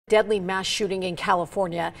deadly mass shooting in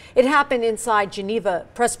California. It happened inside Geneva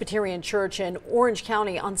Presbyterian Church in Orange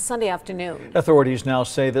County on Sunday afternoon. Authorities now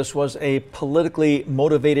say this was a politically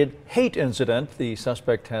motivated hate incident. The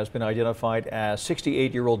suspect has been identified as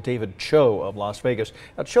 68-year-old David Chou of Las Vegas.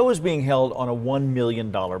 Now, Chou is being held on a $1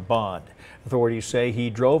 million bond. Authorities say he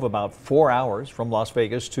drove about 4 hours from Las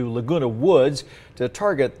Vegas to Laguna Woods to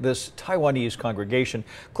target this Taiwanese congregation.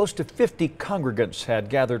 Close to 50 congregants had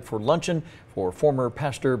gathered for luncheon for former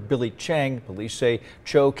pastor Billy Chang. Police say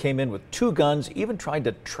Chou came in with 2 guns, even tried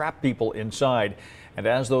to trap people inside. And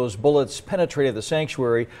as those bullets penetrated the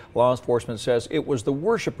sanctuary, law enforcement says it was the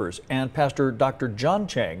worshipers and Pastor Dr. John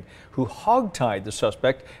Chang who hogtied the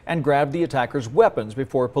suspect and grabbed the attacker's weapons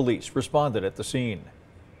before police responded at the scene.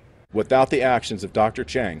 Without the actions of Dr.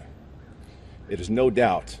 Chang, it is no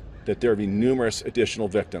doubt that there will be numerous additional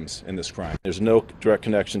victims in this crime. There's no direct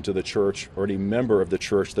connection to the church or any member of the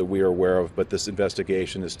church that we are aware of, but this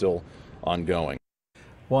investigation is still ongoing.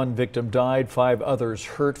 1 victim died, 5 others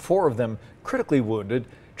hurt, 4 of them critically wounded.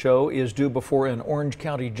 Chou is due before an Orange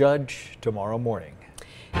County judge tomorrow morning.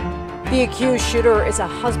 The accused shooter is a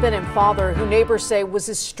husband and father who neighbors say was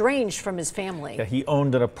estranged from his family. Yeah, he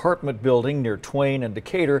owned an apartment building near Twain and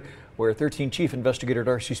Decatur, where 13 Chief Investigator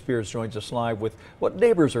Darcy Spears joins us live with what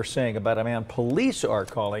neighbors are saying about a man police are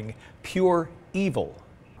calling pure evil.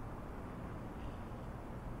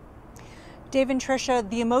 Dave and Tricia,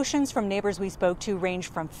 the emotions from neighbors we spoke to range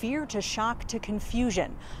from fear to shock to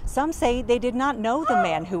confusion. Some say they did not know the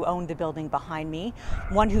man who owned the building behind me.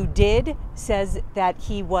 One who did says that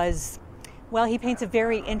he was, well, he paints a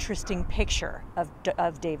very interesting picture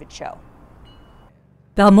of David Chou.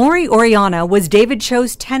 Balmori Oriana was David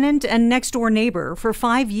Chou's tenant and next-door neighbor for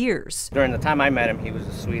 5 years. During the time I met him, he was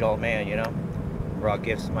a sweet old man, you know. Brought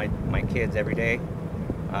gifts to my kids every day.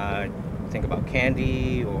 Think about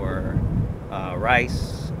candy or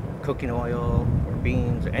rice, cooking oil, or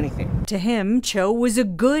beans, or anything. To him, Chou was a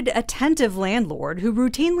good, attentive landlord who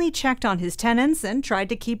routinely checked on his tenants and tried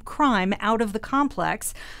to keep crime out of the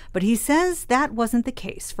complex. But he says that wasn't the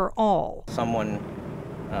case for all. Someone,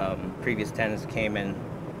 previous tenants came and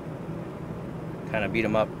kind of beat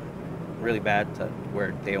him up really bad to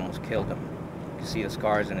where they almost killed him. You can see the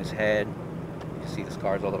scars in his head. You can see the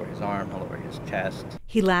scars all over his arm, all over his chest.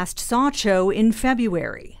 He last saw Chou in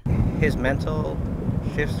February. His mental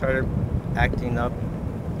shift started acting up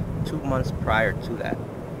 2 months prior to that,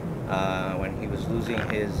 when he was losing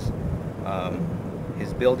his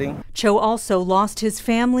building. Chou also lost his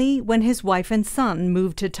family when his wife and son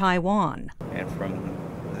moved to Taiwan. And from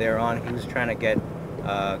there on, he was trying to get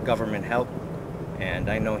government help, and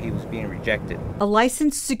I know he was being rejected. A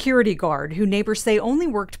licensed security guard who neighbors say only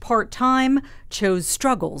worked part-time, Chou's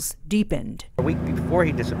struggles deepened. A week before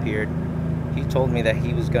he disappeared, he told me that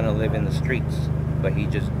he was going to live in the streets, but he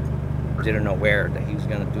just didn't know where, that he was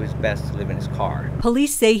going to do his best to live in his car.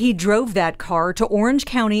 Police say he drove that car to Orange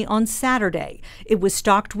County on Saturday. It was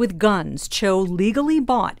stocked with guns Chou legally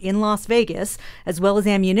bought in Las Vegas, as well as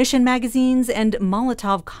ammunition magazines and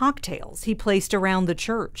Molotov cocktails he placed around the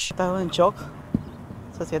church. Well,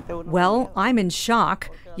 I'm in shock.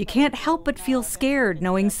 You can't help but feel scared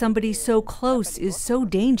knowing somebody so close is so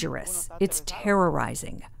dangerous. It's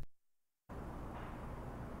terrorizing.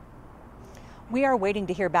 We are waiting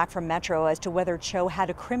to hear back from Metro as to whether Chou had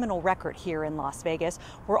a criminal record here in Las Vegas.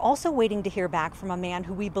 We're also waiting to hear back from a man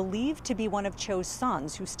who we believe to be one of Chou's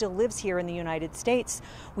sons, who still lives here in the United States.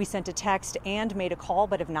 We sent a text and made a call,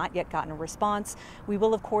 but have not yet gotten a response. We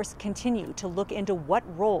will, of course, continue to look into what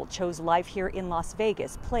role Chou's life here in Las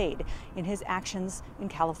Vegas played in his actions in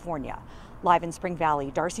California. Live in Spring Valley,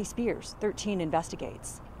 Darcy Spears, 13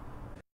 Investigates.